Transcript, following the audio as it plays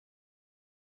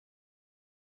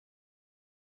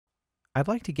I'd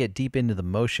like to get deep into the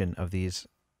motion of these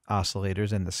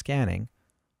oscillators and the scanning,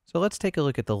 so let's take a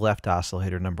look at the left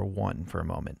oscillator number 1 for a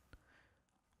moment.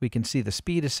 We can see the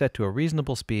speed is set to a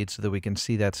reasonable speed so that we can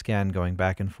see that scan going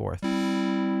back and forth.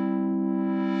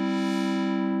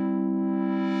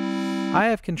 I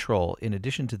have control, in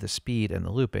addition to the speed and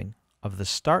the looping, of the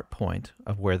start point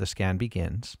of where the scan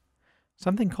begins,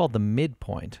 something called the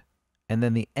midpoint, and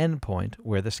then the end point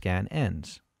where the scan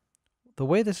ends. The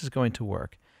way this is going to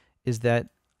work is that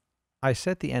I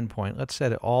set the end point, let's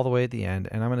set it all the way at the end,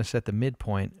 and I'm going to set the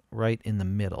midpoint right in the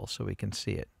middle so we can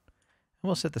see it. And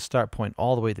we'll set the start point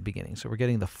all the way at the beginning, so we're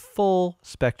getting the full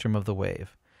spectrum of the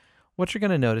wave. What you're going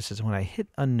to notice is when I hit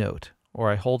a note,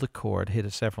 or I hold a chord,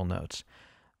 hit several notes,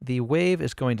 the wave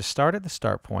is going to start at the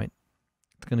start point,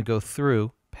 it's going to go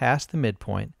through past the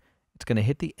midpoint, it's going to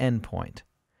hit the end point,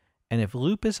 and if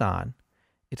loop is on,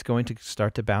 it's going to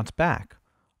start to bounce back.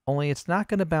 Only it's not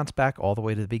going to bounce back all the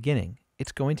way to the beginning.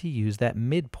 It's going to use that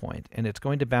midpoint, and it's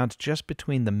going to bounce just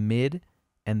between the mid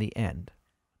and the end.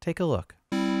 Take a look.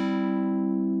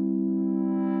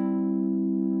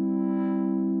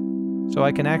 So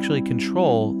I can actually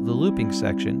control the looping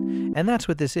section, and that's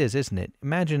what this is, isn't it?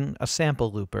 Imagine a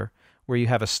sample looper where you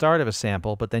have a start of a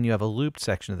sample, but then you have a looped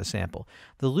section of the sample.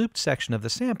 The looped section of the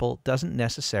sample doesn't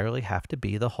necessarily have to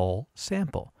be the whole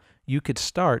sample. You could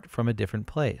start from a different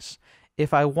place.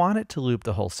 If I wanted to loop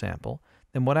the whole sample,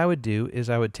 then what I would do is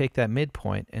I would take that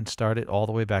midpoint and start it all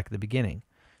the way back to the beginning.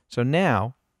 So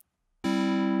now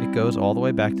it goes all the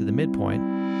way back to the midpoint,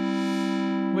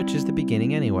 which is the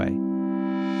beginning anyway.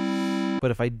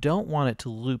 But if I don't want it to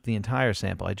loop the entire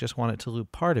sample, I just want it to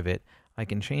loop part of it, I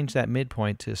can change that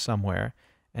midpoint to somewhere,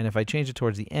 and if I change it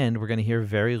towards the end, we're going to hear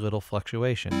very little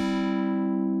fluctuation.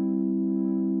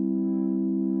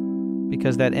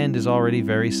 Because that end is already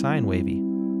very sine wavy.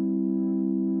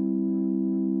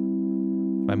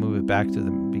 If I move it back to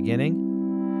the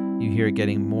beginning, you hear it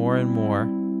getting more and more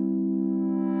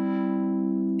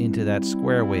into that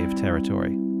square wave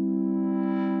territory.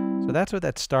 So that's what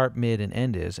that start, mid, and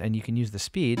end is, and you can use the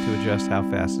speed to adjust how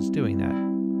fast it's doing that.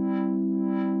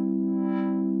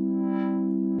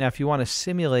 Now, if you want to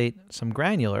simulate some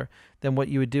granular, then what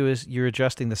you would do is you're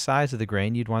adjusting the size of the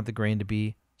grain. You'd want the grain to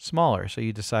be smaller, so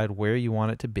you decide where you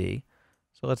want it to be.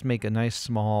 So let's make a nice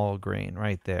small grain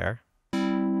right there.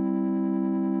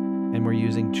 And we're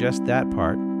using just that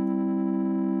part.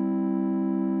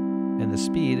 And the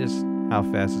speed is how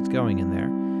fast it's going in there.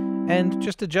 And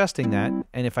just adjusting that,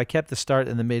 and if I kept the start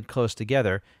and the mid close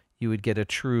together, you would get a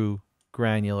true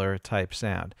granular type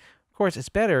sound. Of course, it's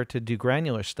better to do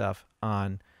granular stuff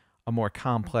on a more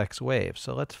complex wave.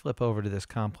 So let's flip over to this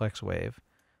complex wave.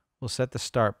 We'll set the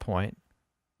start point,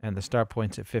 and the start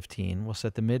point's at 15. We'll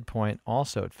set the midpoint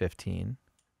also at 15.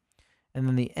 And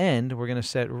then the end, we're going to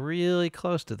set really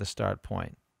close to the start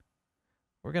point.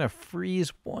 We're going to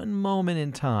freeze one moment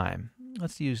in time.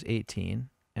 Let's use 18,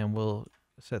 and we'll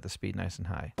set the speed nice and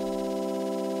high.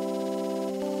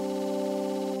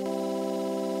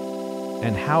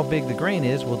 And how big the grain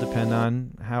is will depend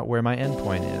on where my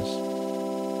endpoint is.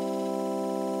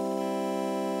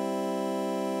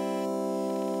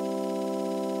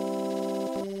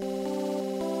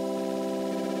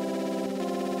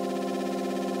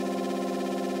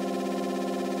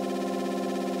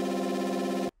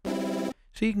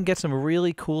 So you can get some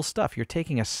really cool stuff. You're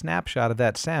taking a snapshot of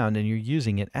that sound and you're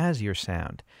using it as your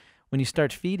sound. When you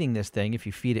start feeding this thing, if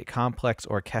you feed it complex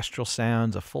orchestral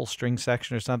sounds, a full string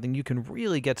section or something, you can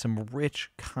really get some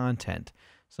rich content,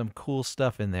 some cool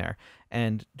stuff in there.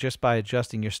 And just by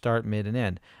adjusting your start, mid, and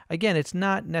end. Again, it's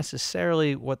not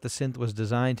necessarily what the synth was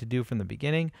designed to do from the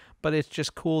beginning, but it's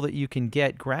just cool that you can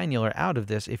get granular out of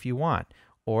this if you want.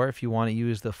 Or if you want to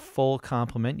use the full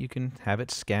complement, you can have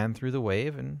it scan through the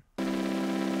wave and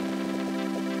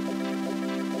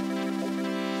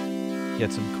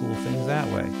get some cool things that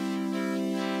way.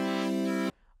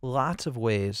 Lots of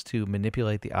ways to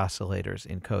manipulate the oscillators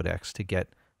in Codex to get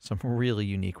some really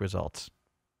unique results.